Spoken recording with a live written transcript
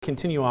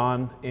Continue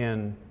on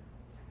in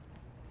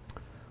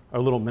our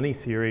little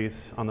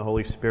mini-series on the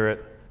Holy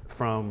Spirit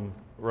from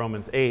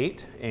Romans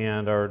 8,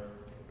 and our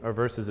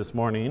verses this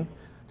morning,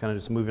 kind of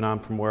just moving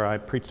on from where I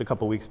preached a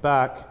couple weeks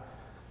back,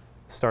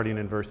 starting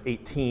in verse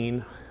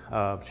 18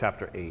 of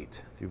chapter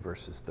 8 through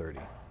verses 30.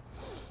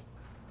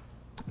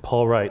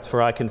 Paul writes,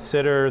 "For I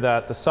consider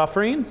that the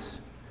sufferings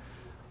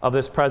of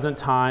this present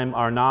time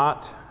are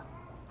not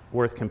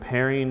worth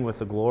comparing with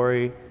the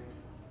glory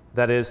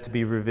that is to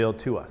be revealed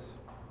to us.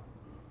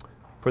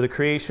 For the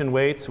creation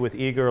waits with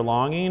eager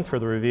longing for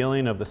the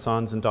revealing of the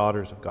sons and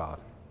daughters of God.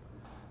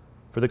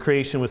 For the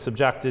creation was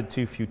subjected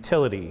to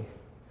futility,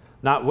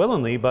 not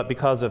willingly, but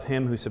because of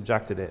him who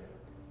subjected it,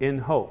 in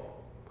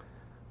hope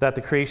that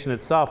the creation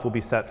itself will be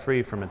set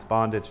free from its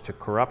bondage to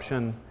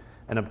corruption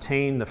and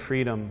obtain the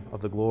freedom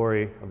of the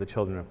glory of the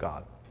children of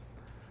God.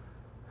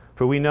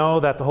 For we know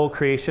that the whole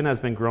creation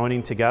has been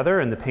groaning together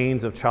in the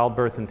pains of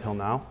childbirth until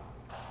now.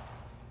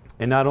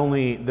 And not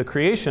only the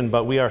creation,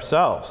 but we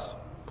ourselves,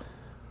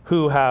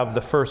 who have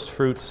the first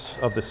fruits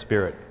of the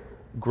Spirit,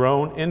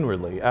 groan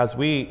inwardly as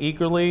we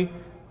eagerly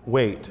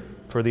wait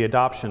for the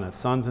adoption as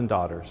sons and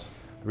daughters,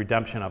 the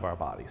redemption of our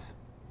bodies.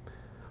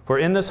 For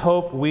in this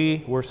hope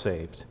we were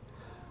saved.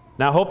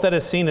 Now hope that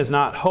is seen is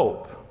not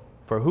hope,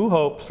 for who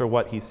hopes for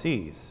what he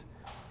sees?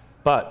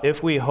 But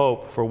if we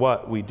hope for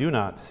what we do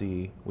not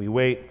see, we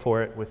wait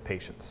for it with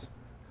patience."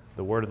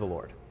 The word of the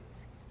Lord.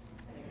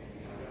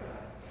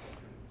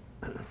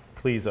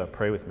 Please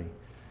pray with me.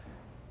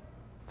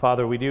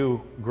 Father, we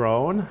do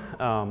groan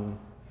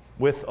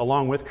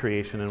along with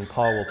creation, and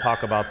Paul will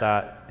talk about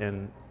that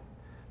in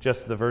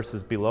just the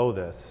verses below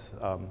this,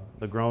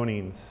 the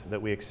groanings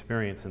that we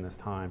experience in this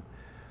time.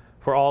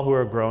 For all who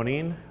are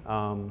groaning,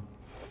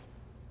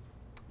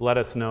 let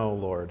us know,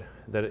 Lord,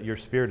 that your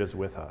Spirit is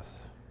with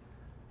us,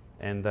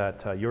 and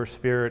that your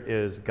Spirit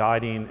is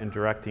guiding and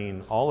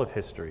directing all of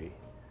history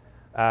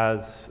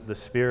as the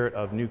Spirit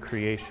of new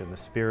creation, the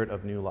Spirit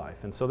of new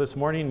life. And so this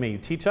morning, may you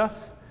teach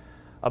us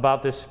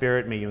about this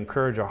Spirit. May you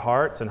encourage our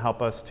hearts and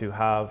help us to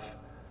have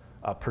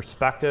a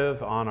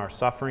perspective on our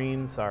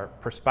sufferings, our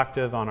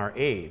perspective on our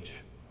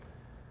age.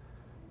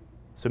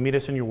 So meet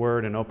us in your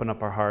word and open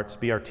up our hearts.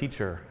 Be our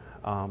teacher,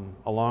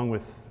 along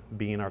with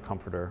being our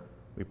comforter.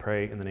 We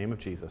pray in the name of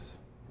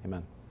Jesus.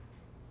 Amen.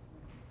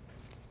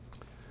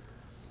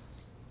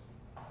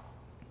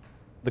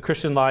 The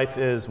Christian life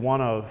is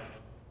one of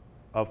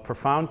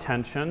profound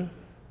tension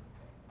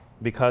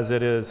because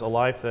it is a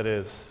life that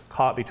is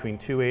caught between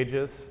two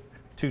ages,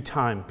 two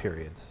time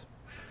periods.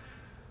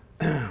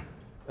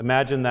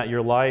 Imagine that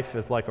your life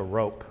is like a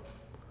rope.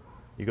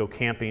 You go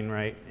camping,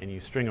 right, and you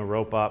string a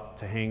rope up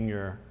to hang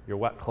your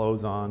wet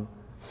clothes on.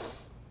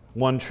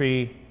 One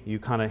tree, you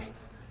kind of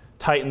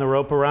tighten the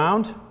rope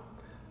around,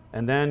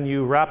 and then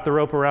you wrap the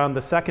rope around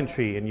the second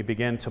tree and you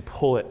begin to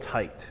pull it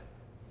tight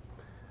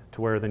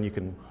to where then you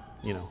can,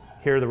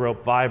 hear the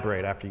rope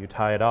vibrate after you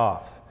tie it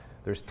off.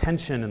 There's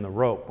tension in the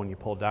rope when you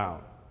pull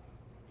down.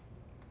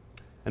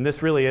 And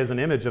this really is an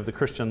image of the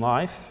Christian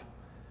life,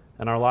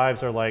 and our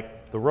lives are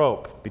like the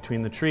rope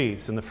between the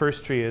trees. And the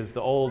first tree is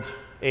the old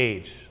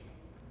age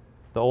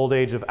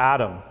of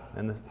Adam,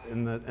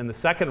 and the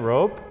second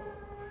rope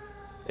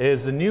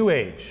is the new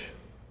age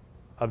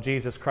of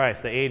Jesus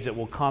Christ, the age that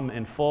will come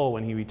in full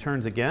when he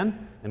returns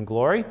again in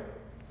glory.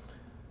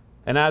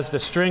 And as the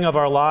string of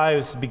our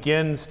lives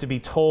begins to be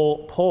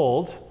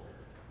pulled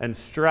and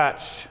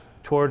stretched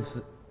towards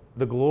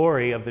the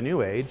glory of the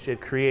new age,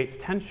 it creates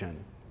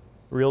tension.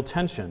 Real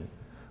tension,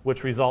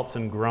 which results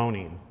in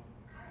groaning.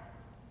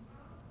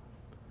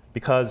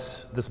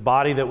 Because this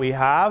body that we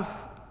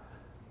have,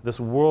 this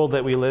world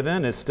that we live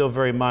in, is still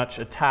very much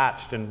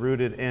attached and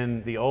rooted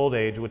in the old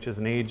age, which is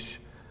an age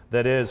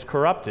that is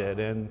corrupted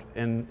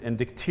and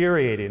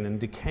deteriorating and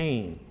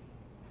decaying.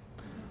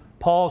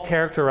 Paul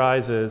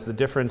characterizes the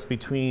difference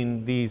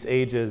between these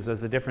ages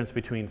as the difference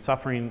between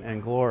suffering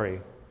and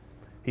glory.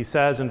 He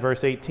says in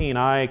verse 18,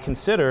 "I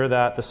consider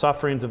that the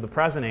sufferings of the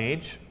present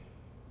age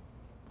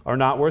are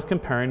not worth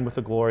comparing with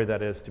the glory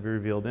that is to be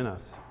revealed in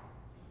us."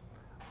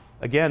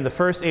 Again, the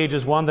first age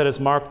is one that is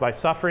marked by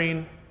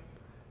suffering,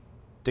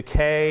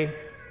 decay,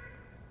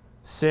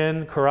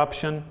 sin,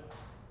 corruption.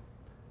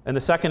 And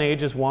the second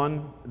age is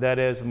one that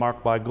is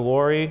marked by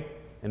glory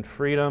and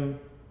freedom,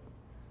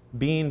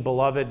 being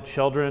beloved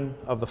children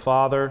of the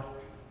Father.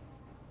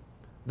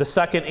 The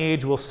second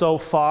age will so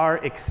far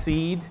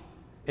exceed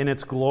in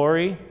its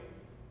glory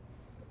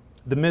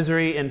the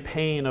misery and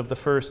pain of the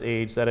first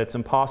age that it's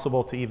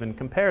impossible to even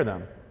compare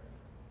them.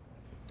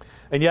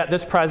 And yet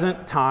this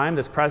present time,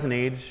 this present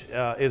age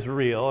is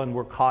real, and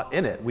we're caught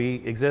in it.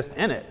 We exist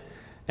in it.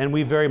 And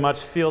we very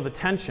much feel the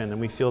tension, and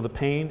we feel the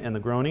pain and the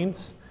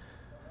groanings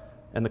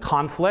and the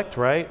conflict,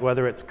 right?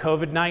 Whether it's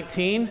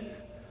COVID-19,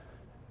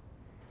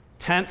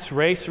 tense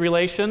race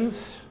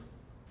relations,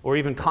 or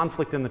even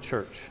conflict in the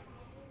church.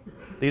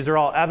 These are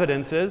all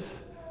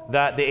evidences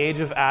that the age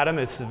of Adam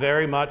is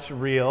very much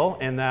real,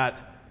 and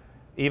that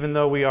even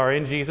though we are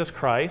in Jesus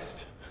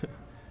Christ,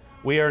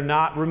 we are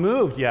not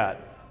removed yet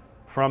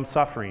from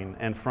suffering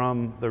and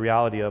from the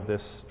reality of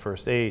this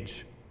first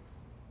age.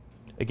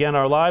 Again,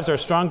 our lives are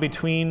strung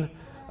between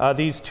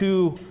these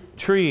two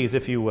trees,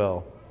 if you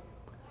will,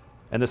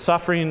 and the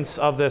sufferings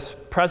of this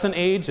present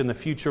age and the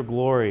future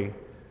glory,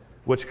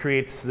 which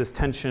creates this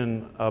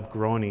tension of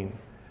groaning.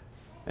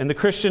 And the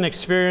Christian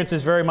experience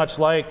is very much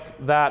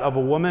like that of a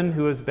woman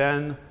who has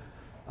been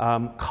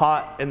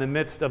caught in the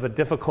midst of a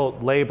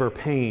difficult labor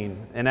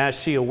pain. And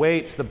as she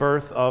awaits the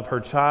birth of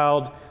her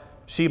child,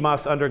 she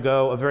must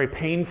undergo a very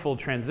painful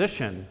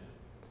transition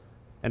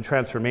and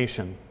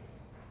transformation.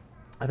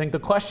 I think the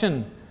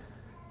question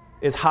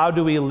is, how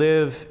do we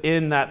live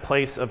in that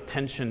place of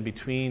tension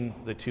between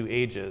the two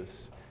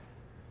ages?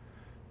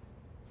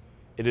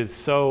 It is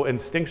so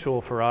instinctual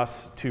for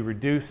us to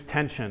reduce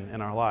tension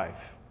in our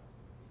life,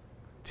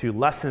 to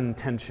lessen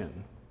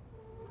tension.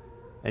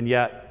 And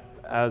yet,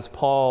 as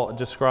Paul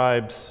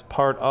describes,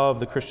 part of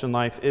the Christian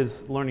life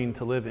is learning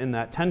to live in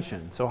that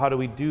tension. So how do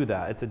we do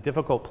that? It's a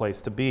difficult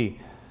place to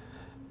be.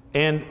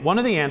 And one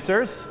of the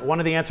answers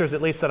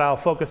at least that I'll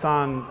focus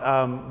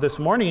on this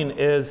morning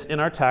is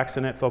in our text,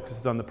 and it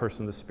focuses on the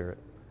person of the Spirit.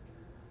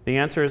 The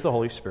answer is the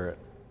Holy Spirit.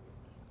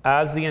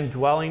 As the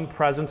indwelling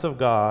presence of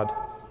God,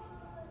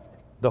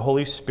 the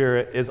Holy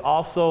Spirit is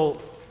also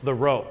the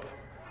rope.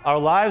 Our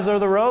lives are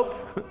the rope,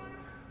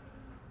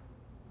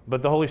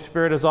 but the Holy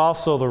Spirit is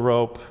also the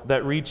rope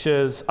that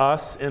reaches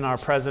us in our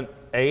present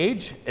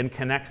age and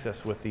connects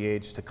us with the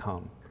age to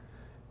come.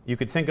 You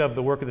could think of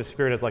the work of the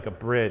Spirit as like a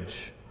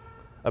bridge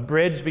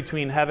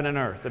between heaven and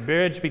earth, a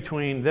bridge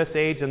between this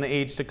age and the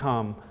age to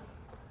come.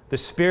 The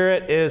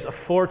Spirit is a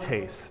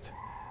foretaste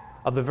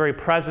of the very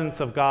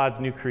presence of God's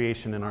new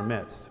creation in our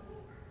midst.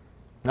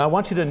 Now, I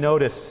want you to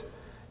notice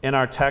in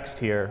our text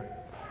here,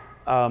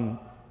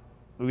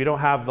 we don't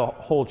have the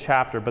whole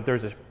chapter,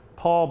 but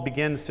Paul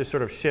begins to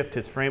sort of shift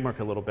his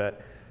framework a little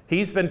bit.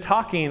 He's been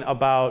talking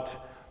about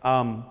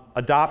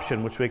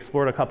adoption, which we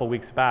explored a couple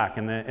weeks back,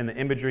 and the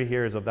imagery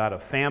here is of that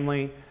of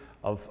family,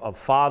 of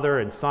father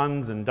and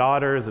sons and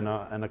daughters, and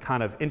a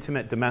kind of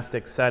intimate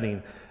domestic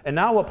setting. And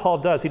now what Paul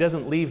does, he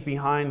doesn't leave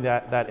behind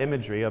that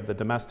imagery of the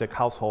domestic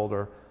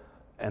householder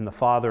and the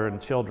father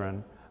and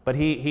children, but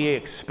he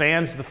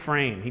expands the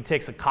frame. He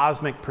takes a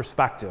cosmic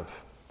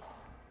perspective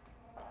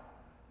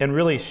and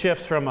really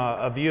shifts from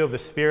a view of the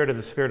Spirit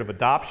of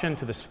adoption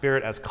to the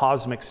Spirit as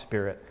cosmic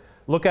Spirit.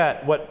 Look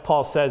at what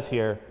Paul says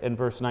here in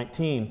verse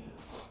 19.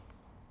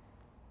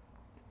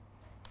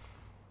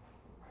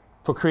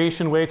 For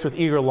creation waits with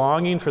eager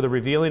longing for the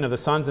revealing of the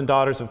sons and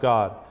daughters of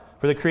God.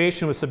 For the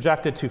creation was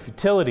subjected to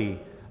futility,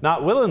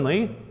 not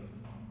willingly,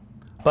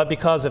 but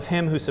because of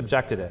him who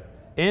subjected it,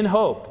 in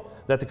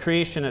hope that the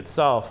creation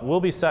itself will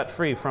be set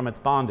free from its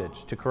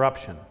bondage to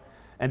corruption,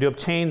 and to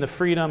obtain the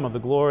freedom of the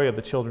glory of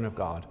the children of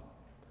God.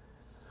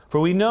 For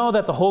we know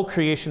that the whole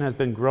creation has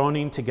been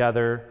groaning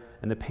together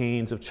in the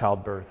pains of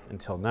childbirth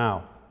until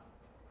now.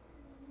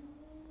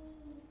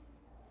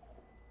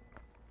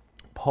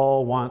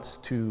 Paul wants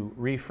to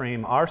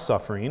reframe our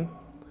suffering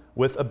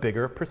with a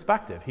bigger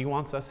perspective. He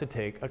wants us to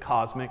take a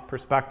cosmic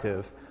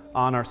perspective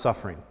on our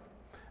suffering.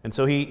 And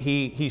so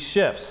he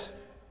shifts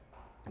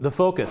the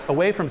focus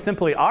away from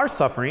simply our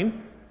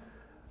suffering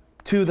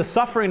to the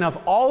suffering of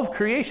all of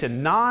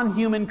creation,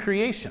 non-human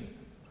creation.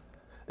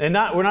 And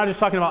we're not just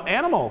talking about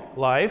animal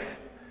life,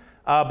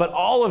 but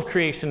all of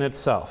creation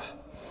itself.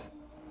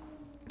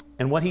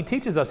 And what he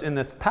teaches us in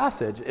this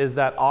passage is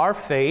that our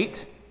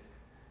fate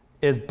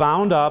is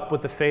bound up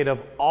with the fate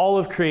of all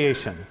of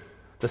creation.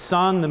 The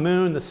sun, the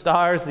moon, the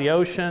stars, the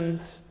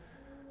oceans,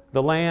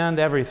 the land,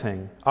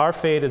 everything. Our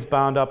fate is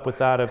bound up with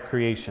that of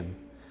creation.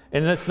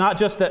 And it's not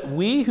just that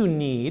we who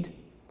need,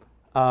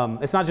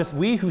 it's not just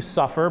we who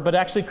suffer, but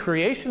actually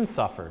creation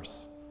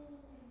suffers.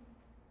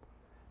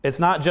 It's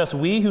not just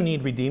we who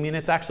need redeeming,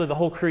 it's actually the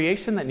whole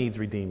creation that needs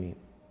redeeming.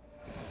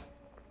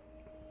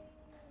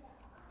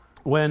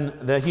 When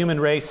the human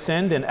race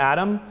sinned in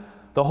Adam,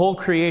 the whole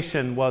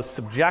creation was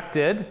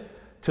subjected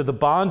to the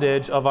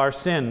bondage of our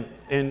sin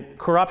in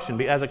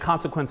corruption as a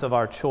consequence of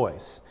our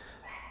choice.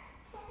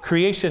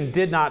 Creation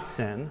did not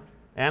sin.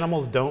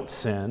 Animals don't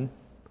sin.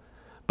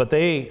 But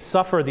they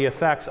suffer the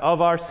effects of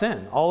our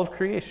sin, all of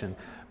creation.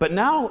 But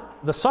now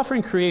the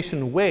suffering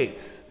creation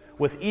waits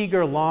with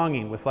eager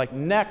longing, with like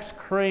necks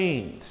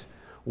craned,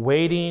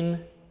 waiting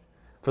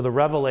for the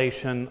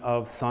revelation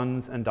of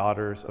sons and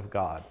daughters of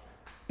God.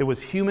 It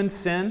was human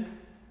sin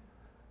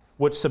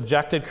which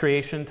subjected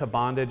creation to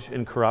bondage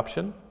and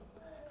corruption.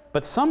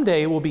 But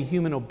someday it will be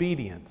human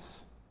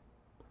obedience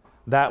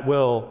that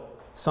will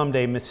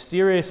someday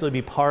mysteriously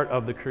be part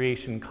of the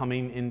creation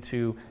coming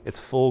into its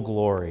full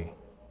glory.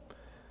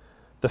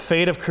 The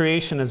fate of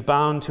creation is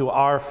bound to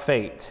our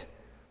fate.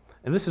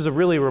 And this is a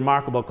really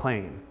remarkable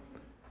claim,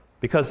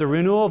 because the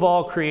renewal of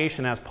all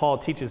creation, as Paul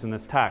teaches in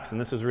this text,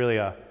 and this is really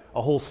a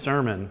whole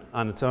sermon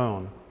on its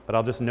own, but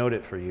I'll just note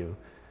it for you,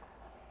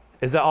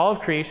 is that all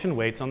of creation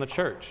waits on the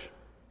church.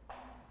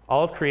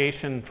 All of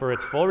creation, for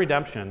its full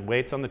redemption,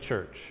 waits on the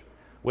church,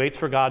 waits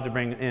for God to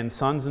bring in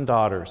sons and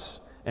daughters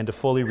and to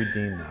fully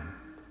redeem them.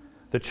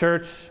 The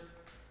church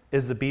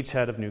is the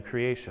beachhead of new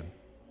creation.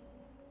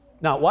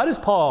 Now, why does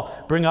Paul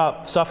bring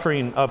up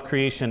suffering of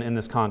creation in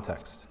this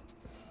context?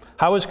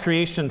 How is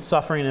creation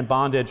suffering and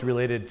bondage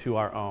related to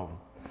our own?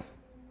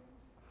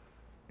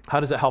 How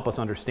does it help us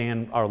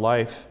understand our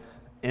life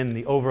in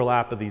the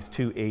overlap of these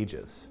two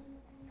ages?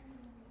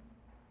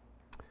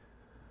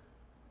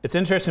 It's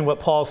interesting what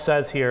Paul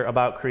says here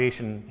about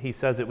creation. He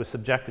says it was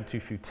subjected to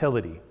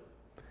futility.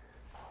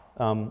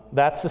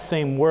 That's the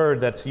same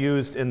word that's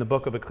used in the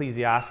book of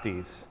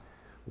Ecclesiastes,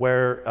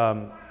 where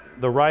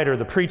the writer,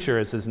 the preacher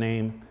is his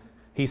name,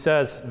 he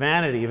says,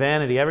 vanity,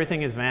 vanity,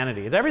 everything is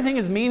vanity. Everything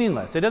is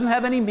meaningless. It doesn't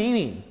have any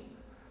meaning.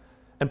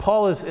 And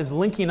Paul is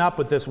linking up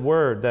with this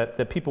word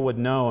that people would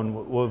know and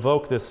will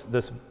evoke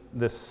this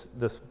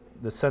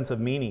sense of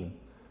meaning.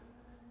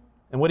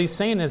 And what he's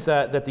saying is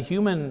that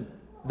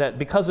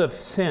because of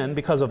sin,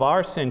 because of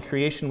our sin,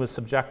 creation was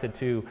subjected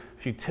to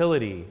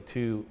futility,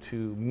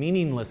 to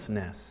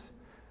meaninglessness.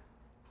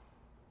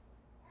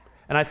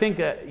 And I think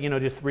that,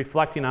 just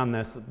reflecting on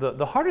this,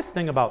 the hardest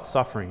thing about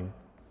suffering,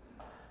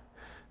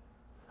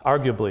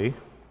 arguably,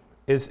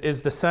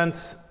 is the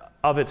sense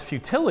of its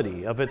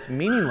futility, of its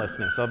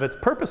meaninglessness, of its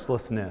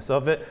purposelessness,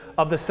 of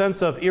the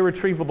sense of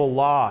irretrievable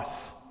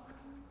loss.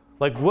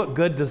 Like, what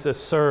good does this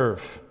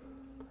serve?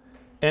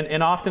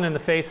 And often in the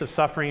face of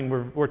suffering,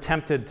 we're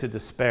tempted to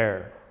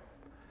despair.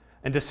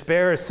 And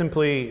despair is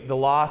simply the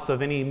loss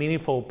of any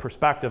meaningful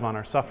perspective on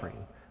our suffering.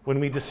 When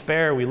we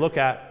despair, we look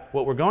at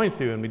what we're going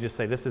through and we just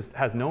say, this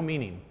has no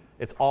meaning.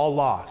 It's all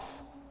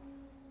loss.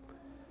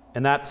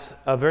 And that's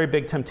a very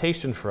big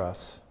temptation for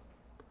us.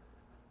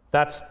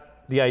 That's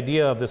the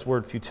idea of this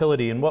word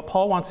futility. And what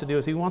Paul wants to do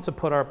is he wants to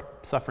put our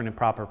suffering in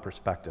proper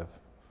perspective.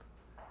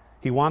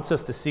 He wants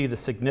us to see the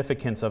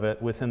significance of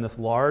it within this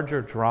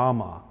larger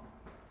drama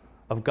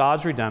of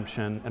God's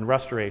redemption and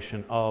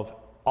restoration of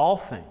all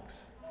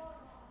things.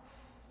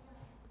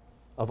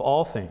 Of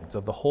all things,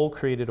 of the whole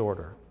created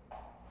order.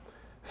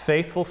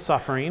 Faithful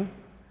suffering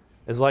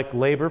is like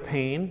labor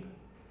pain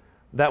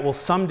that will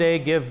someday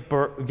give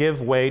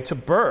way to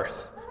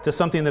birth, to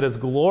something that is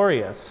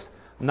glorious,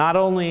 not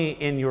only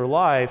in your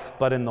life,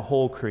 but in the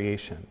whole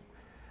creation.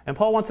 And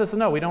Paul wants us to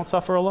know we don't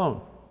suffer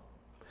alone.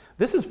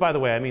 This is, by the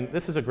way,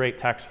 this is a great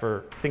text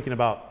for thinking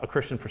about a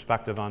Christian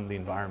perspective on the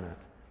environment.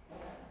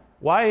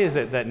 Why is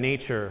it that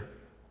nature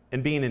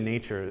and being in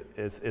nature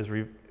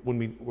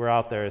when we're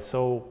out there is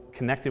so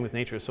connected with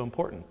nature is so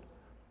important?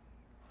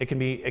 It can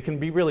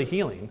be really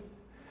healing.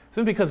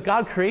 Simply because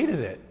God created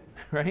it,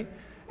 right?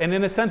 And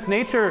in a sense,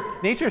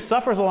 nature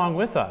suffers along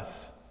with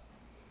us.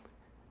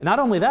 Not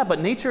only that,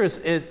 but nature is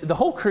the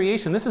whole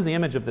creation. This is the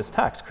image of this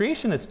text.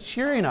 Creation is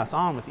cheering us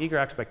on with eager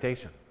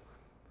expectation.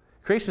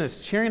 Creation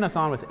is cheering us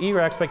on with eager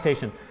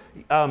expectation.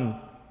 The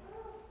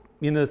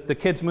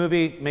kids'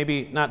 movie,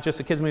 maybe not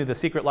just a kids' movie, The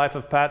Secret Life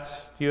of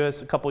Pets,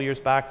 a couple years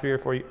back, 3 or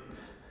 4 years.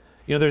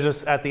 There's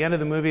this, at the end of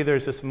the movie,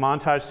 there's this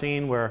montage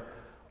scene where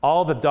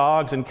all the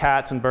dogs and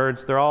cats and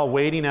birds, they're all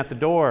waiting at the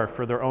door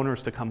for their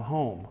owners to come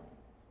home.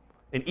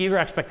 In eager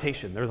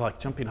expectation. They're like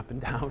jumping up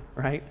and down,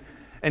 right?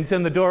 And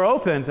then the door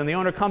opens and the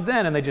owner comes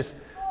in and they just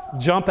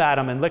jump at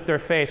them and lick their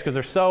face because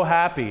they're so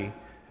happy.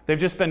 They've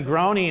just been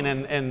groaning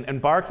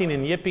and barking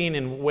and yipping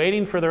and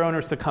waiting for their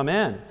owners to come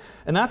in.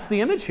 And that's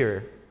the image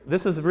here.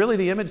 This is really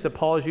the image that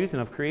Paul is using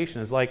of creation.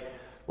 Is like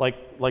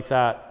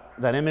that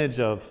image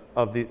of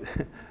the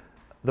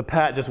the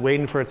pet just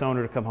waiting for its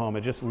owner to come home.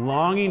 It's just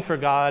longing for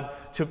God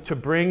to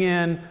bring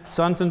in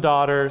sons and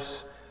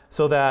daughters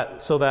so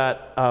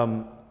that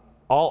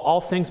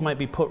all things might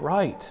be put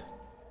right.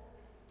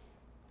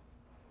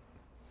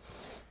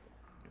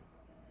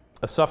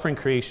 A suffering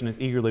creation is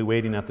eagerly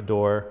waiting at the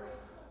door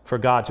for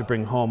God to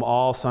bring home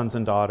all sons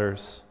and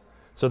daughters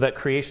so that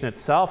creation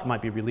itself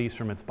might be released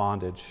from its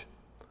bondage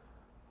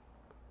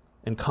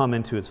and come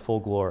into its full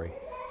glory.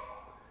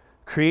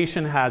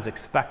 Creation has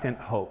expectant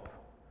hope.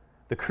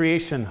 The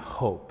creation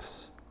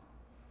hopes.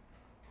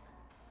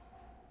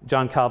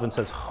 John Calvin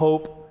says,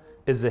 hope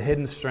is the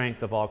hidden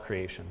strength of all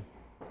creation.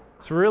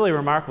 It's a really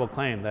remarkable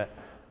claim that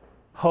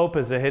hope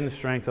is the hidden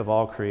strength of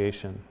all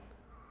creation.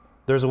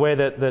 There's a way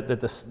that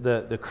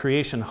the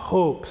creation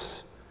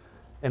hopes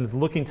and is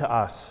looking to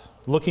us,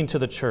 looking to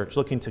the church,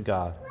 looking to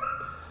God.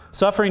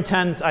 Suffering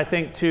tends, I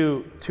think,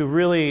 to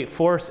really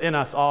force in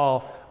us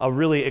all a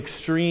really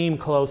extreme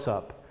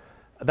close-up.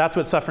 That's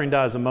what suffering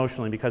does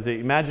emotionally, because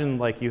imagine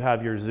like you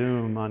have your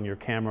zoom on your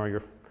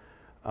camera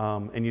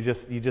and you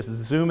just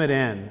zoom it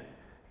in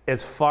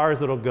as far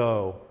as it'll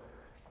go.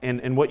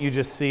 And what you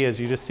just see is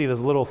this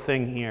little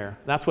thing here.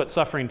 That's what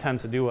suffering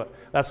tends to do.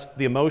 That's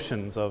the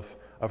emotions of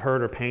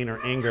hurt or pain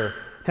or anger.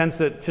 Tends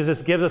to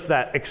just give us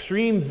that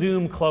extreme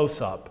zoom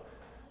close-up.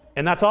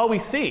 And that's all we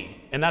see.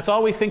 And that's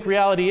all we think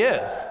reality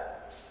is.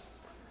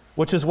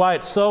 Which is why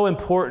it's so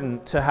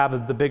important to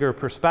have the bigger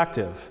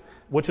perspective,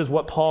 which is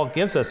what Paul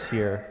gives us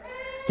here.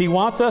 He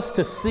wants us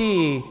to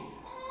see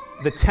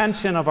the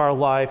tension of our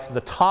life,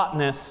 the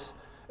tautness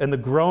and the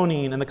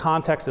groaning in the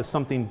context of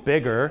something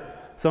bigger,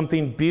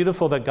 something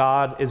beautiful that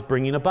God is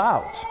bringing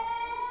about.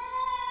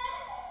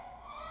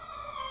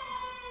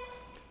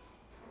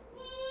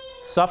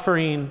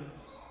 Suffering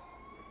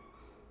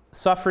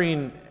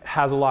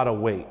has a lot of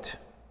weight.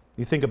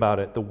 You think about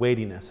it, the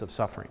weightiness of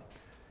suffering.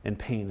 and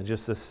pain. It's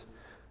just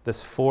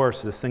this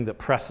force, this thing that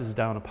presses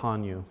down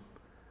upon you,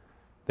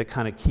 that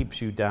kind of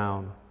keeps you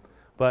down.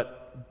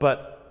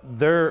 But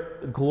their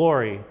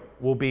glory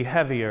will be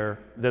heavier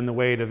than the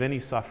weight of any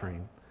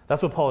suffering.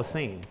 That's what Paul is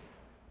saying.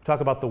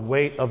 Talk about the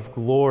weight of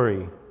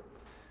glory.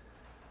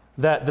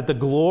 That the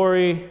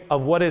glory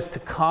of what is to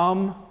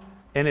come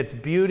and its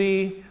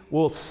beauty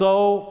will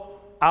so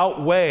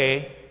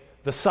outweigh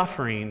the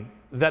suffering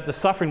that the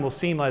suffering will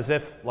seem as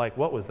if, like,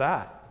 what was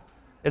that?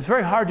 It's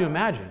very hard to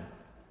imagine.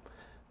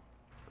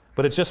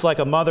 But it's just like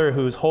a mother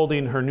who's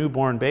holding her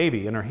newborn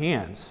baby in her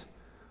hands.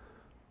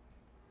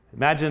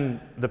 Imagine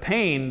the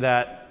pain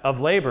of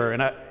labor,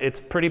 and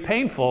it's pretty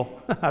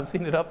painful. I've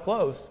seen it up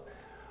close.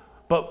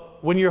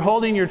 But when you're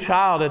holding your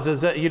child, it's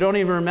as if you don't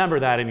even remember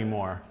that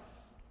anymore.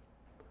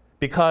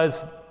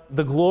 Because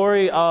the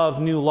glory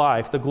of new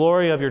life, the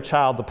glory of your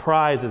child, the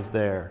prize is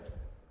there.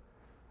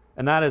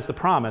 And that is the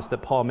promise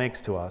that Paul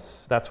makes to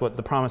us. That's what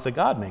the promise that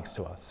God makes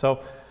to us.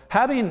 So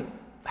having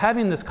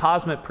this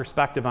cosmic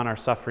perspective on our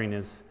suffering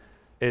is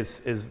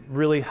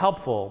really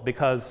helpful,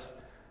 because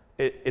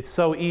it's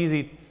so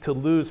easy to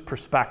lose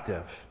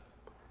perspective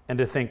and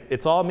to think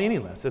it's all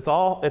meaningless. It's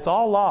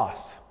all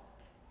lost.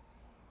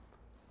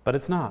 But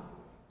it's not.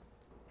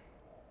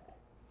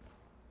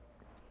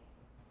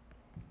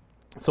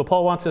 So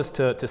Paul wants us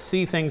to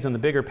see things in the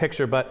bigger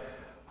picture, but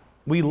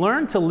we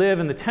learn to live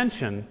in the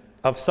tension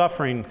of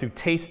suffering through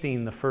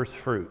tasting the first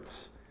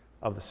fruits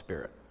of the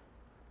Spirit.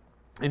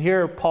 And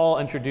here Paul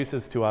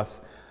introduces to us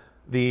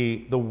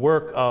the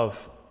work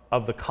of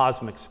the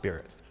cosmic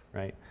Spirit,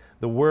 right?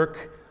 The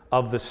work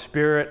of the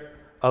Spirit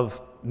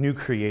of new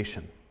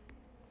creation.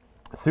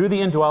 Through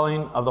the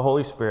indwelling of the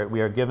Holy Spirit,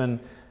 we are given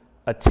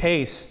a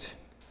taste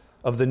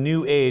of the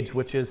new age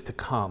which is to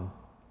come.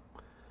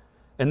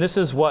 And this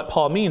is what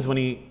Paul means when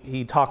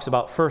he talks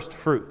about first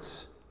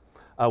fruits.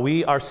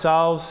 We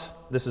ourselves,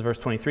 this is verse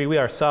 23, we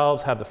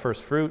ourselves have the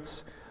first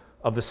fruits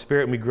of the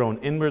Spirit, and we groan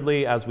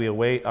inwardly as we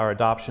await our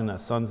adoption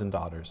as sons and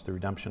daughters, the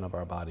redemption of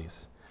our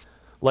bodies.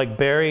 Like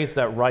berries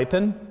that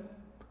ripen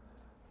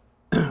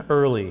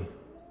early.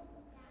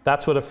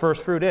 That's what a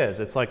first fruit is.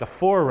 It's like a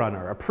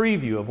forerunner, a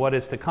preview of what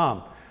is to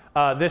come.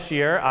 This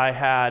year I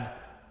had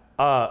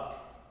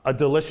a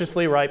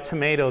deliciously ripe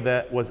tomato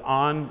that was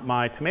on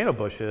my tomato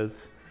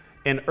bushes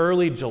in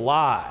early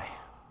July,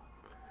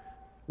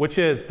 which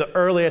is the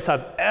earliest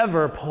I've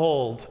ever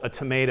pulled a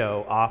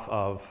tomato off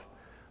of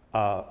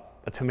a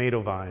tomato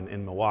vine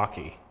in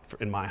Milwaukee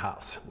in my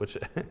house.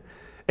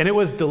 And it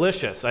was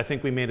delicious. I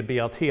think we made a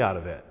BLT out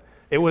of it.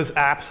 It was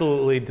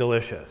absolutely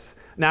delicious.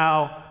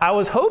 Now, I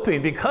was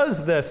hoping,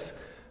 because this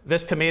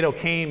tomato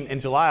came in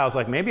July, I was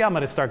like, maybe I'm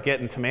going to start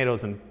getting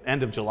tomatoes in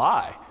end of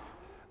July.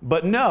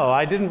 But no,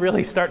 I didn't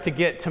really start to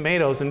get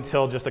tomatoes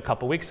until just a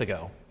couple weeks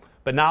ago.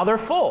 But now they're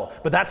full.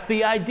 But that's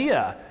the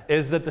idea,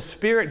 is that the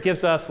Spirit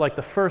gives us like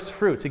the first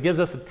fruits. It gives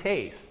us a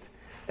taste.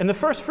 And the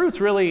first fruits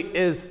really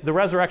is the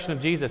resurrection of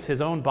Jesus, his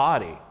own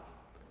body.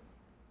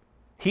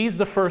 He's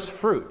the first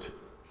fruit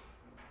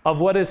of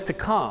what is to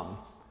come.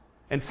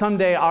 And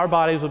someday our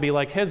bodies will be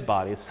like his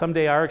bodies.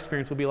 Someday our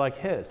experience will be like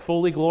his,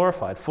 fully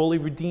glorified, fully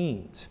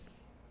redeemed.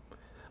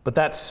 But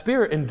that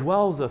Spirit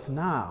indwells us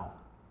now.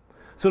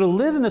 So to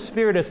live in the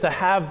Spirit is to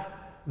have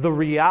the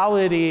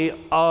reality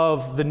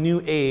of the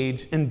new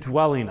age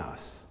indwelling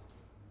us.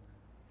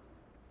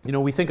 You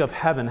know, we think of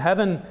heaven.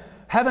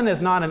 Heaven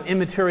is not an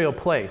immaterial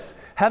place.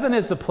 Heaven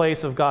is the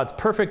place of God's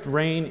perfect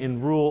reign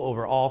and rule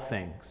over all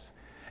things.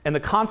 And the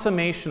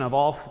consummation of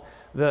all,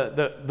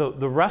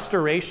 the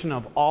restoration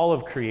of all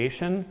of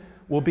creation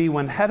will be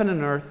when heaven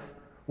and earth,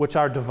 which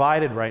are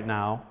divided right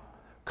now,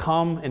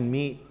 come and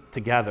meet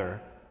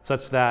together,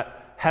 such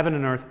that heaven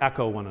and earth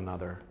echo one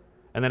another.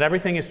 And that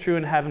everything is true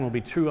in heaven will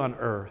be true on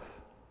earth.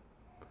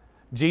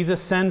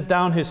 Jesus sends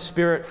down his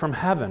Spirit from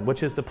heaven,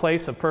 which is the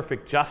place of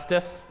perfect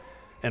justice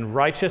and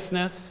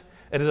righteousness.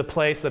 It is a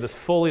place that is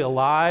fully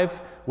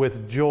alive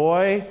with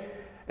joy.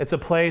 It's a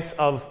place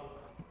of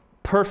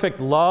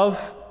perfect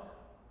love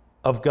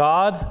of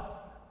God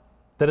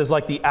that is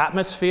like the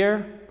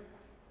atmosphere.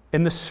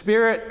 And the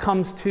Spirit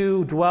comes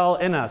to dwell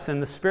in us.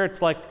 And the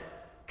Spirit's like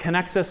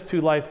connects us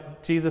to life,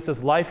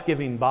 Jesus'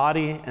 life-giving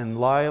body and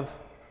life.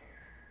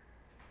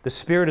 The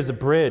Spirit is a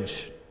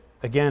bridge,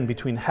 again,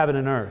 between heaven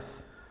and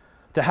earth.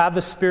 To have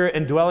the Spirit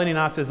indwelling in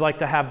us is like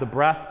to have the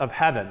breath of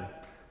heaven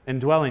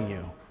indwelling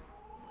you.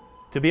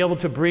 To be able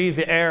to breathe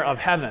the air of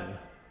heaven.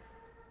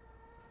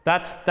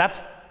 That's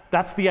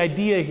the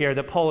idea here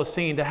that Paul is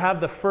saying. To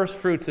have the first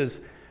fruits is,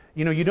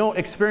 you don't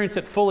experience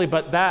it fully,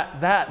 but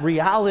that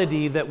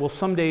reality that will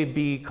someday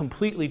be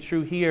completely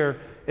true here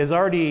is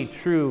already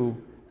true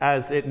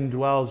as it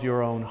indwells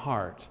your own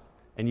heart.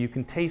 And you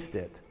can taste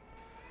it.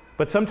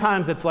 But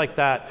sometimes it's like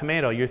that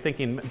tomato. You're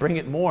thinking, bring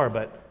it more,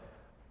 but,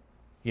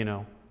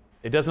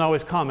 it doesn't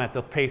always come at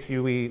the pace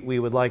we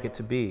would like it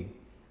to be.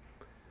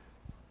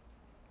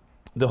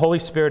 The Holy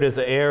Spirit is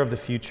the air of the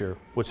future,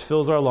 which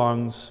fills our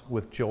lungs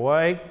with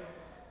joy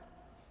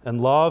and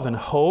love and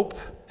hope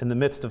in the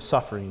midst of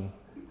suffering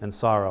and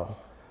sorrow.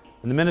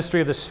 And the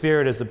ministry of the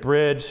Spirit is the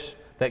bridge,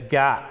 that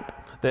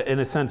gap that in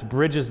a sense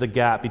bridges the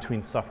gap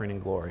between suffering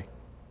and glory.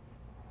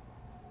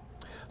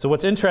 So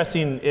what's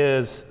interesting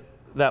is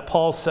that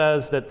Paul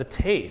says that the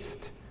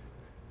taste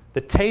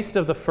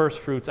of the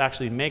first fruits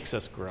actually makes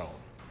us grow,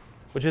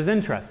 which is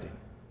interesting,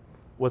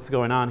 what's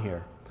going on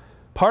here.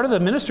 Part of the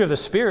ministry of the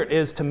Spirit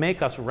is to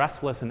make us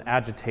restless and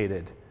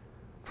agitated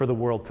for the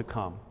world to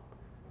come.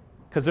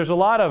 Because there's a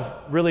lot of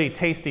really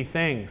tasty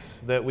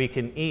things that we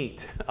can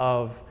eat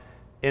of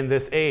in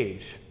this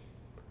age.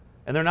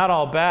 And they're not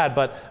all bad,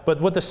 but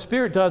what the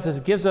Spirit does is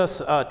gives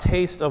us a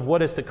taste of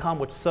what is to come,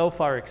 which so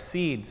far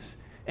exceeds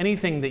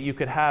anything that you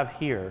could have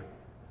here,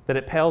 that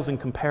it pales in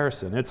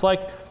comparison.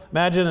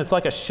 Imagine it's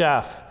like a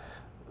chef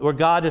where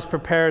God just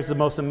prepares the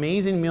most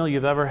amazing meal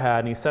you've ever had,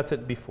 and he sets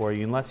it before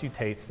you and lets you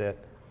taste it.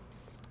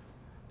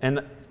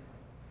 And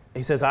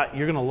he says,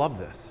 you're going to love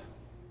this.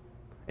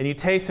 And you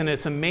taste it, and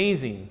it's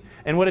amazing.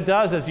 And what it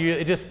does is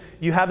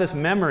you have this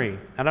memory.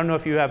 I don't know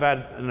if you have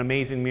had an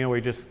amazing meal where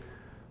you just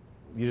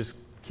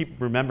keep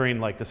remembering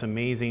like this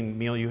amazing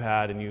meal you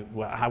had,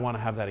 and I want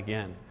to have that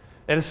again.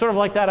 And it's sort of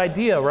like that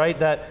idea, right?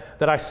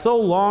 That I so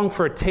long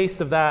for a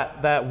taste of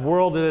that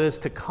world that is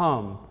to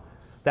come,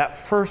 that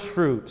first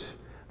fruit,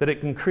 that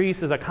it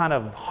increases a kind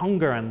of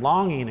hunger and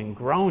longing and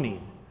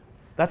groaning.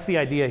 That's the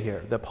idea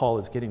here that Paul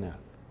is getting at.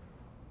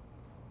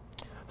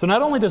 So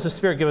not only does the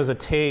Spirit give us a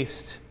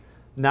taste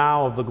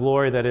now of the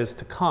glory that is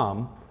to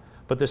come,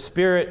 but the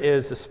Spirit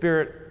as a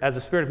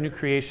spirit of new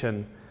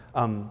creation,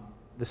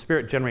 the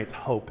Spirit generates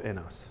hope in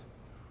us.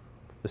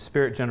 The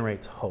Spirit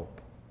generates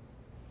hope.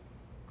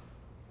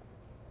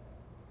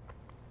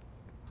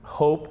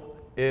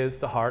 Hope is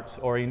the heart's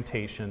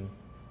orientation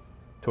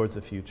towards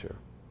the future.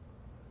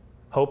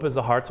 Hope is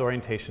the heart's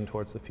orientation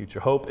towards the future.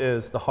 Hope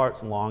is the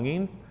heart's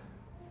longing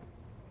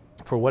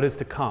for what is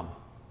to come.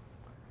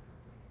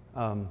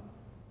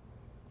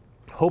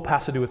 Hope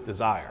has to do with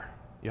desire.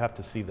 You have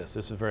to see this.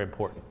 This is very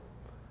important.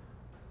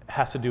 It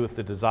has to do with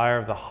the desire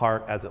of the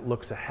heart as it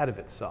looks ahead of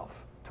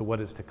itself to what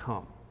is to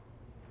come.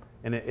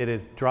 And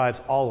it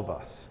drives all of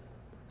us,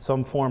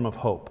 some form of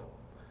hope.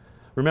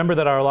 Remember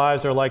that our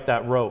lives are like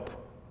that rope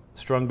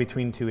strung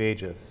between two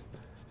ages.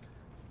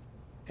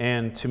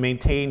 And to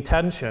maintain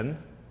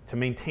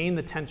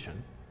the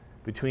tension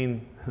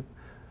between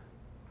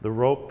the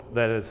rope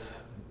that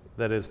is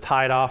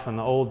tied off on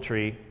the old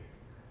tree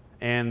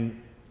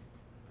and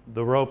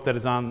the rope that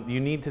is on,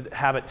 you need to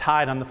have it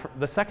tied on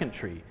the second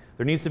tree.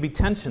 There needs to be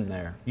tension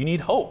there. You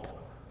need hope.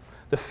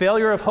 The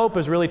failure of hope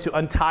is really to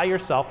untie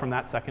yourself from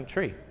that second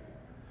tree,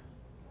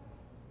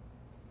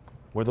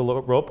 where the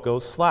rope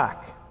goes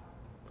slack.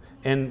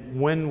 And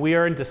when we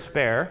are in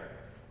despair,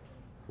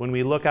 when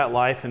we look at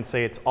life and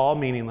say it's all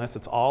meaningless,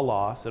 it's all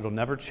lost, it'll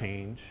never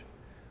change,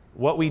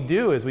 what we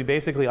do is we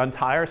basically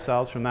untie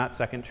ourselves from that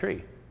second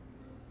tree.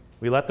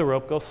 We let the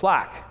rope go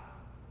slack.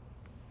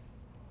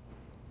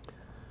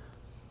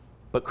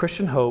 But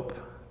Christian hope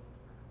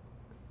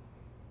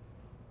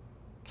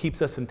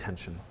keeps us in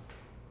tension.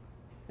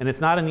 And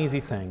it's not an easy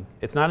thing.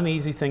 It's not an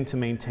easy thing to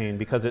maintain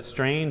because it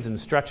strains and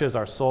stretches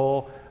our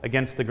soul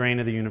against the grain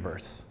of the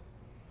universe.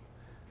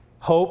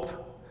 Hope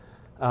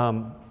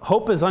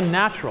is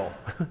unnatural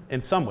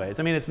in some ways.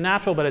 I mean, it's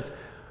natural, but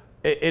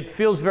it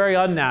feels very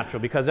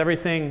unnatural because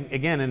everything,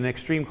 again, in an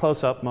extreme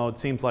close-up mode,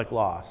 seems like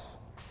loss.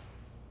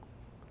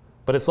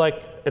 But it's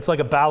like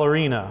a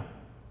ballerina,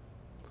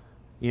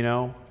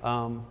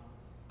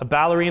 a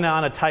ballerina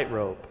on a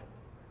tightrope.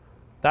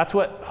 That's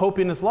what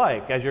hoping is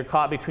like as you're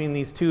caught between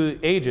these two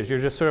ages. You're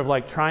just sort of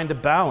like trying to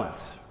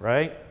balance,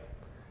 right?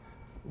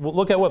 Well,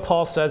 look at what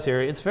Paul says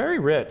here. It's very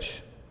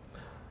rich.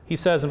 He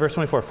says in verse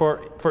 24,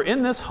 For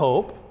in this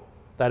hope,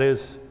 that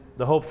is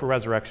the hope for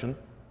resurrection,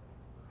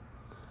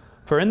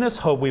 for in this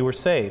hope we were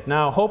saved.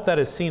 Now, hope that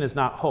is seen is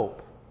not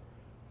hope.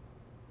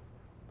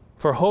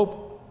 For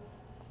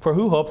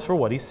who hopes for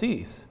what he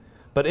sees?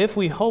 But if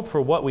we hope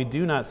for what we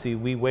do not see,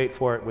 we wait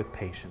for it with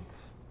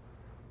patience.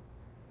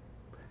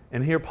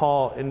 And here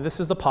Paul, and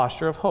this is the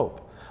posture of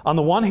hope. On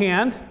the one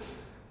hand,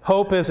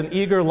 hope is an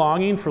eager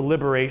longing for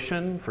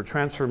liberation, for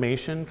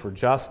transformation, for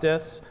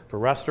justice, for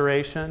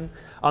restoration.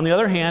 On the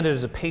other hand, it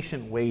is a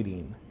patient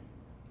waiting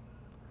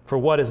for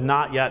what is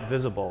not yet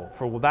visible,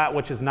 for that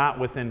which is not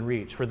within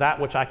reach, for that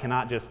which I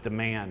cannot just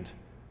demand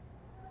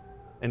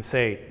and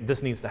say,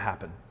 this needs to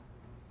happen.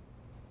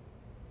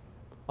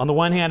 On the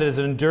one hand, it is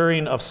an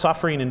enduring of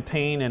suffering and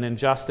pain and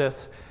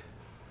injustice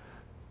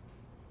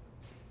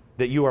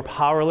that you are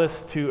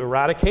powerless to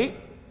eradicate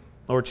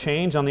or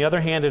change. On the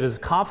other hand, it is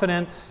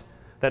confidence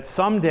that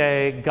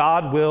someday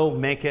God will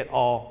make it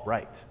all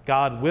right.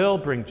 God will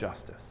bring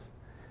justice,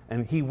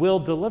 and he will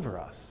deliver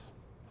us.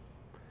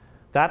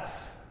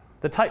 That's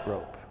the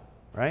tightrope,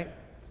 right?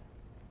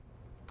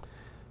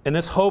 And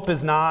this hope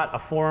is not a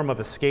form of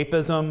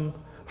escapism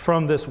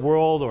from this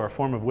world or a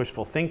form of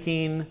wishful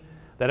thinking,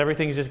 that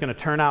everything is just going to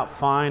turn out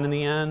fine in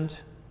the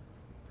end.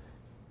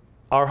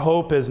 Our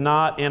hope is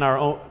not in our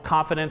own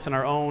confidence in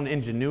our own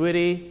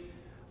ingenuity,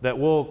 that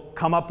we'll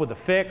come up with a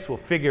fix, we'll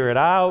figure it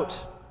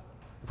out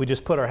if we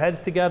just put our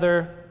heads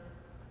together.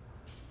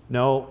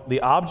 No, the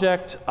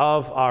object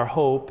of our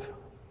hope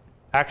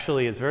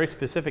actually is very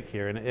specific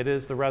here, and it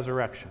is the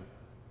resurrection.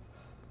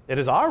 It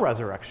is our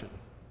resurrection,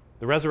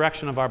 the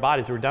resurrection of our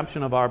bodies, the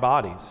redemption of our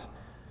bodies.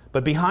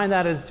 But behind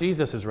that is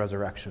Jesus'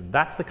 resurrection.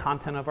 That's the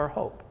content of our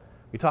hope.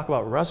 We talk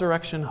about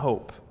resurrection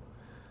hope.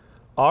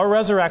 Our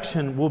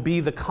resurrection will be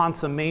the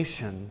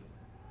consummation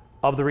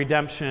of the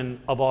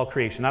redemption of all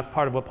creation. That's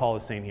part of what Paul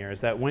is saying here,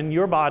 is that when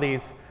your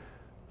bodies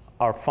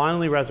are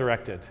finally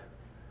resurrected,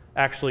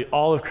 actually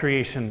all of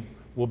creation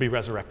will be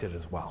resurrected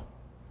as well.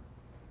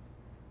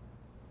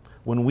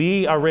 When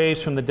we are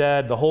raised from the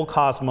dead, the whole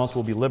cosmos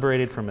will be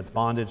liberated from its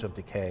bondage of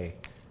decay.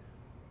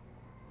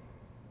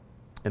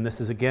 And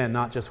this is, again,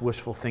 not just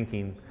wishful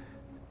thinking.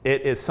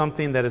 It is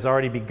something that has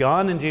already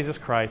begun in Jesus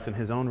Christ and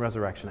his own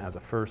resurrection as a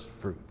first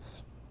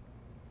fruits.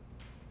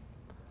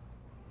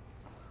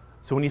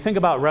 So when you think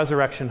about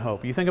resurrection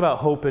hope, you think about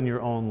hope in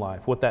your own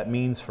life, what that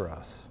means for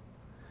us.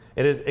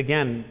 It is,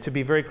 again, to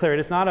be very clear,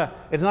 it's not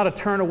a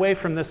turn away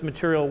from this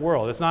material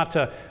world. It's not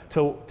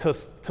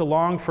to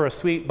long for a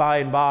sweet by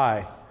and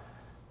by.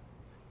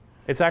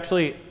 It's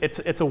actually,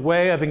 it's a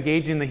way of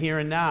engaging the here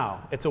and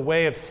now. It's a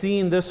way of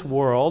seeing this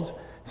world,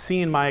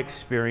 seeing my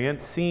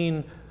experience,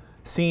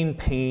 seeing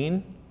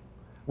pain,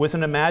 with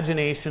an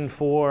imagination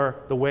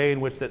for the way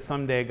in which that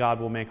someday God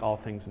will make all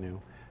things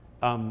new.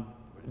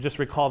 Just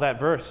recall that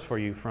verse for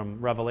you from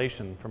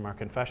Revelation, from our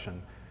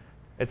confession.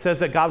 It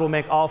says that God will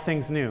make all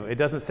things new. It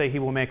doesn't say he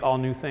will make all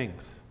new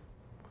things.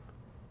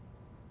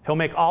 He'll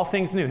make all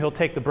things new. He'll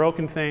take the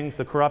broken things,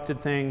 the corrupted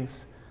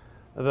things,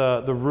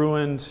 the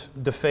ruined,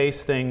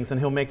 defaced things, and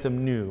he'll make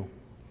them new.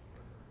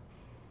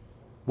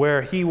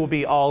 Where he will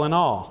be all in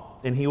all,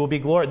 and he will be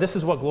glory. This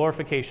is what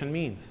glorification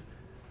means.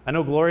 I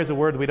know glory is a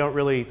word we don't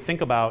really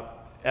think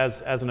about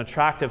as an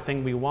attractive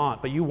thing we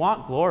want, but you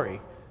want glory.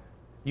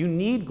 You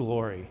need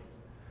glory,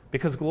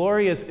 because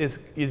glory is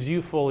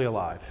you fully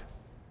alive.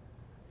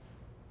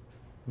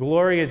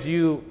 Glory is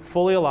you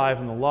fully alive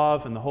in the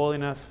love and the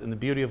holiness and the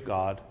beauty of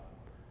God,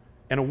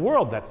 in a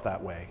world that's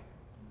that way.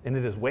 And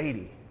it is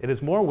weighty. It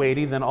is more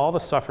weighty than all the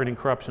suffering and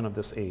corruption of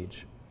this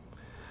age.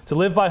 To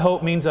live by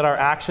hope means that our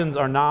actions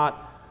are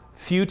not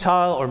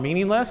futile or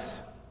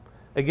meaningless.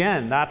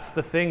 Again, that's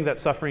the thing that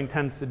suffering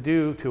tends to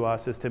do to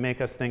us, is to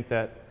make us think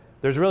that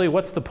there's really,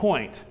 what's the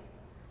point?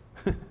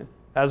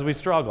 As we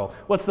struggle.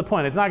 What's the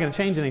point? It's not going to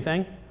change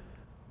anything.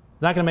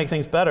 It's not going to make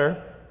things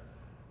better.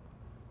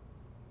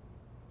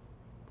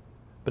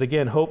 But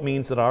again, hope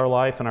means that our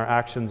life and our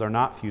actions are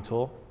not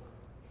futile.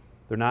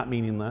 They're not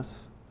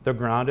meaningless. They're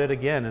grounded,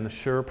 again, in the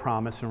sure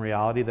promise and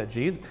reality that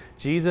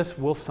Jesus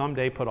will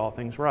someday put all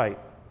things right.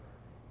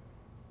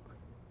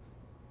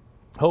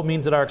 Hope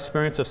means that our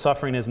experience of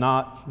suffering is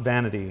not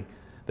vanity,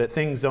 that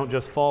things don't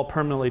just fall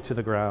permanently to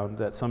the ground,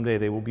 that someday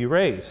they will be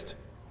raised.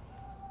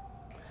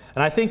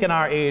 And I think in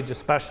our age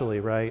especially,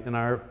 right, in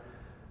our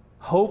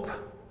hope,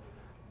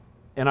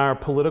 in our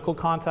political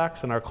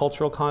context, in our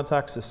cultural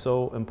context is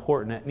so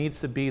important. It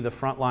needs to be the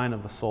front line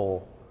of the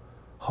soul,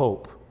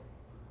 hope,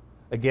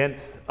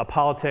 against a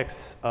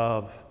politics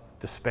of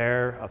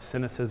despair, of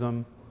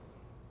cynicism,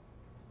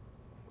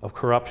 of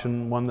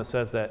corruption, one that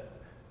says that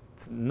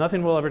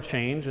nothing will ever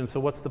change, and so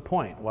what's the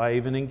point? Why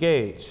even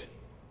engage?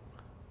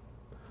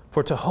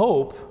 For to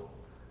hope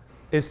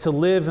is to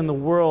live in the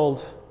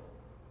world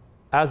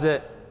as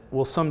it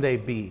will someday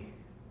be.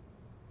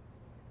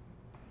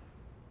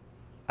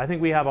 I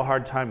think we have a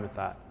hard time with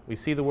that. We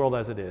see the world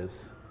as it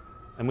is,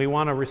 and we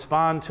want to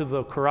respond to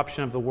the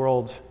corruption of the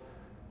world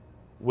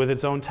with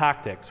its own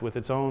tactics, with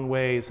its own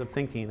ways of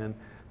thinking. And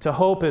to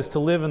hope is to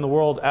live in the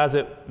world as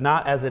it,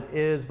 not as it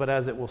is, but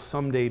as it will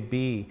someday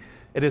be.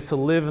 It is to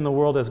live in the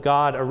world as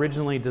God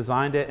originally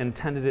designed it,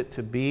 intended it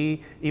to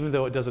be, even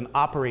though it doesn't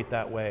operate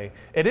that way.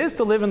 It is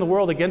to live in the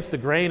world against the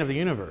grain of the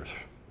universe,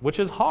 which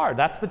is hard.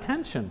 That's the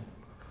tension.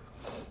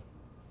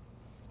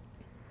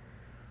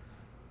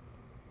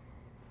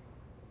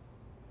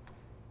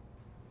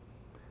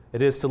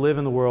 It is to live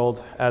in the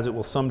world as it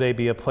will someday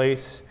be, a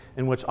place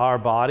in which our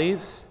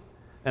bodies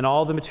and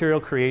all the material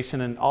creation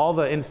and all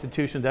the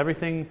institutions,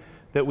 everything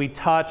that we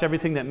touch,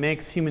 everything that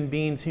makes human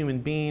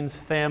beings,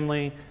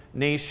 family,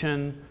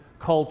 nation,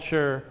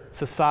 culture,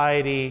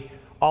 society,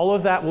 all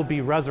of that will be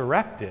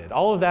resurrected.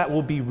 All of that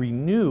will be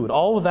renewed.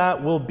 All of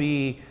that will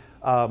be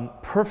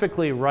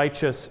perfectly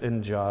righteous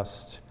and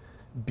just,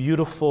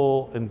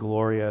 beautiful and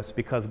glorious,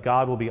 because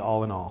God will be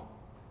all in all.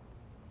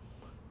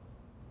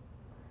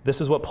 This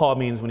is what Paul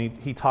means when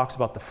he talks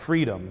about the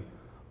freedom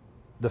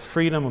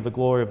of the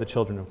glory of the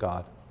children of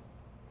God.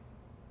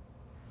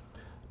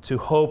 To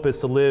hope is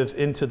to live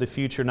into the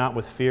future, not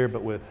with fear,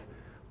 but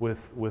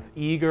with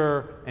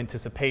eager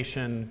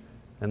anticipation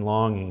and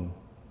longing.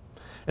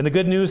 And the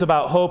good news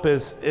about hope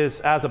is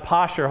as a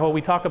posture.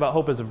 We talk about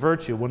hope as a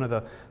virtue, one of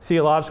the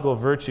theological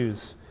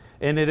virtues.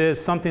 And it is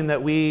something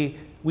that we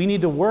need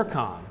to work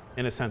on,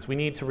 in a sense. We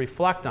need to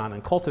reflect on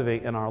and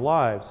cultivate in our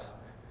lives.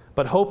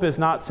 But hope is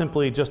not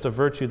simply just a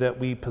virtue that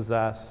we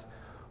possess.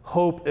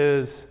 Hope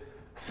is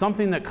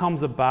something that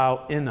comes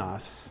about in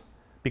us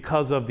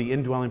because of the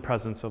indwelling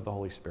presence of the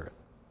Holy Spirit.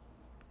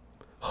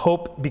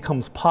 Hope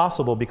becomes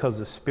possible because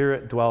the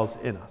Spirit dwells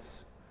in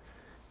us.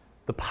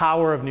 The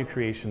power of new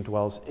creation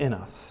dwells in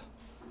us.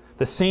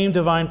 The same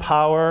divine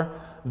power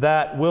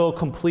that will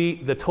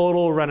complete the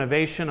total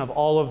renovation of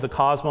all of the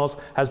cosmos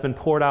has been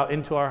poured out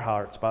into our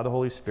hearts by the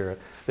Holy Spirit.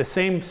 The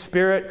same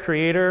Spirit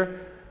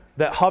creator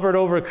that hovered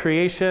over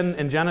creation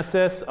in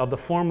Genesis of the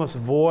formless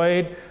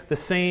void, the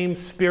same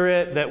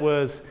Spirit that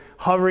was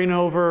hovering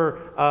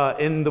over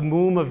in the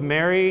womb of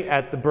Mary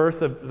at the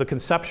birth of the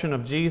conception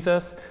of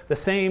Jesus, the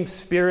same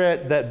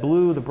Spirit that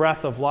blew the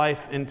breath of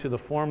life into the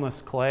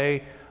formless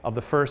clay of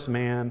the first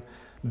man,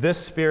 this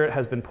Spirit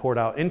has been poured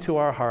out into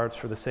our hearts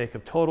for the sake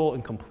of total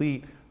and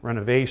complete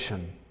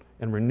renovation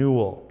and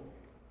renewal.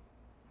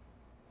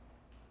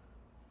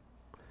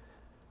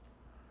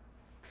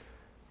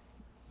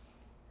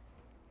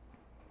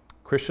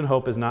 Christian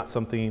hope is not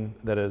something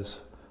that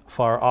is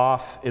far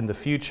off in the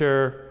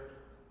future,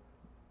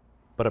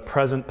 but a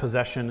present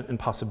possession and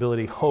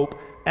possibility. Hope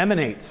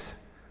emanates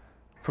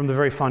from the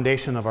very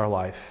foundation of our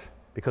life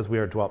because we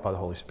are dwelt by the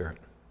Holy Spirit.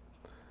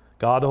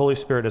 God, the Holy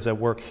Spirit, is at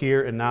work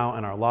here and now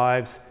in our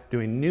lives,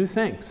 doing new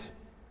things,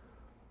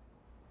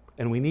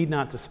 and we need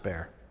not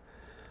despair.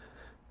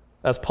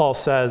 As Paul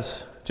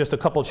says just a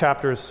couple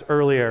chapters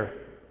earlier,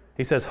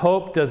 he says,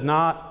 hope does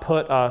not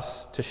put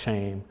us to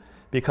shame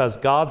because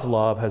God's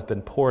love has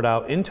been poured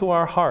out into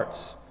our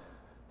hearts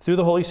through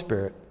the Holy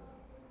Spirit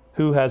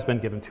who has been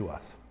given to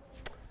us.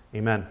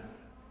 Amen.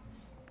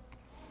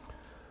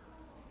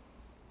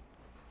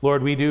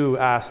 Lord, we do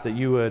ask that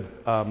you would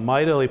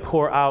mightily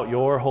pour out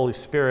your Holy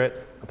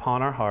Spirit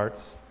upon our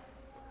hearts,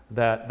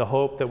 that the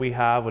hope that we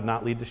have would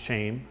not lead to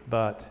shame,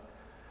 but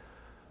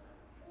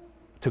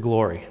to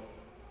glory.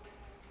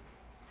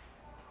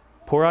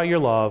 Pour out your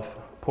love,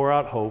 pour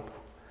out hope.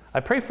 I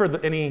pray for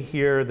any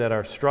here that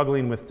are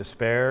struggling with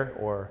despair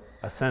or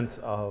a sense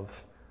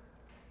of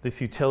the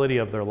futility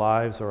of their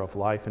lives or of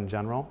life in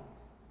general,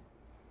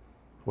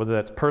 whether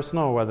that's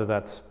personal or whether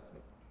that's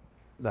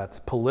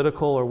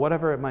political or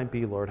whatever it might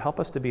be. Lord, help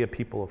us to be a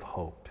people of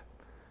hope,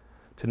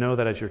 to know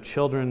that as your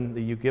children,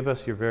 that you give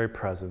us your very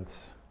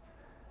presence,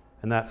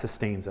 and that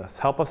sustains us.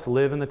 Help us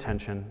live in the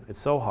tension. It's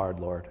so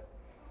hard, Lord,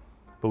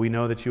 but we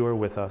know that you are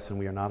with us and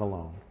we are not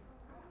alone.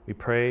 We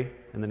pray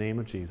in the name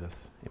of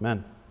Jesus.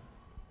 Amen.